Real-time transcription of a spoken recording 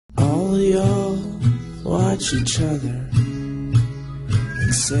All y'all watch each other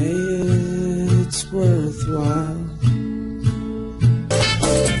and say it's worthwhile.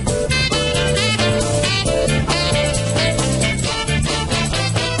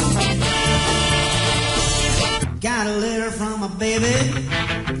 Got a letter from my baby,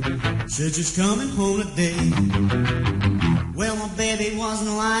 said she's coming home today. Well, my baby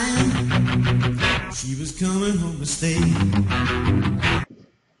wasn't lying, she was coming home to stay.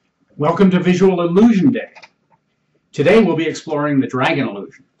 Welcome to Visual Illusion Day. Today we'll be exploring the dragon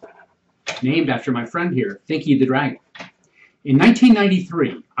illusion, named after my friend here, Thinky the Dragon. In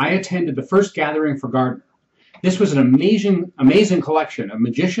 1993, I attended the first gathering for Gardner. This was an amazing collection of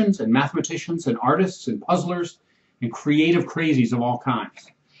magicians and mathematicians and artists and puzzlers and creative crazies of all kinds.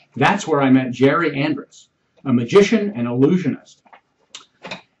 That's where I met Jerry Andrus, a magician and illusionist.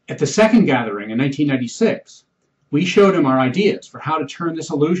 At the second gathering in 1996, we showed him our ideas for how to turn this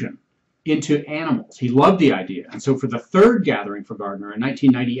illusion into animals. He loved the idea, and so for the third gathering for Gardner in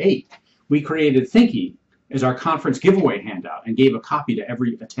 1998, we created Thinky as our conference giveaway handout and gave a copy to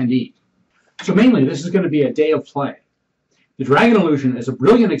every attendee. So mainly, this is going to be a day of play. The dragon illusion is a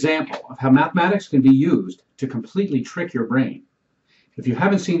brilliant example of how mathematics can be used to completely trick your brain. If you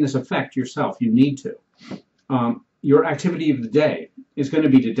haven't seen this effect yourself, you need to. Your activity of the day is going to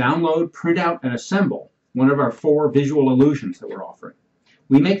be to download, print out, and assemble one of our 4 visual illusions that we're offering.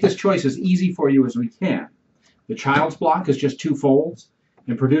 We make this choice as easy for you as we can. The child's block is just 2 folds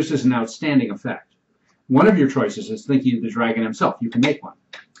and produces an outstanding effect. One of your choices is Thinky the Dragon himself. You can make one.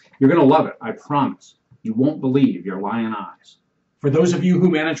 You're going to love it, I promise. You won't believe your lion eyes. For those of you who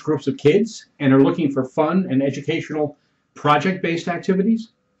manage groups of kids and are looking for fun and educational project-based activities,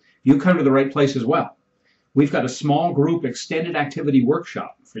 you come to the right place as well. We've got a small group extended activity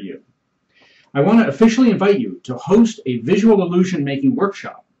workshop for you. I want to officially invite you to host a visual illusion making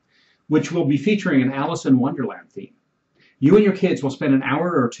workshop, which will be featuring an Alice in Wonderland theme. You and your kids will spend an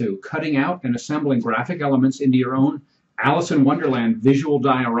hour or 2 cutting out and assembling graphic elements into your own Alice in Wonderland visual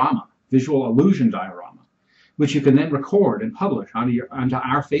illusion diorama, which you can then record and publish onto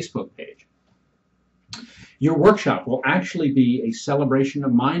our Facebook page. Your workshop will actually be a celebration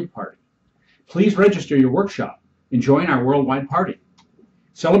of mind party. Please register your workshop and join our worldwide party.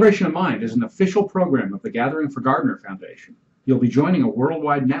 Celebration of Mind is an official program of the Gathering for Gardner Foundation. You'll be joining a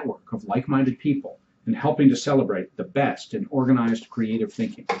worldwide network of like-minded people and helping to celebrate the best in organized creative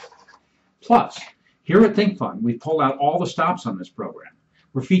thinking. Plus, here at ThinkFun, we pull out all the stops on this program.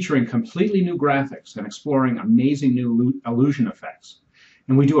 We're featuring completely new graphics and exploring amazing new illusion effects.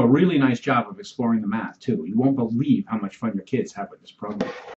 And we do a really nice job of exploring the math, too. You won't believe how much fun your kids have with this program.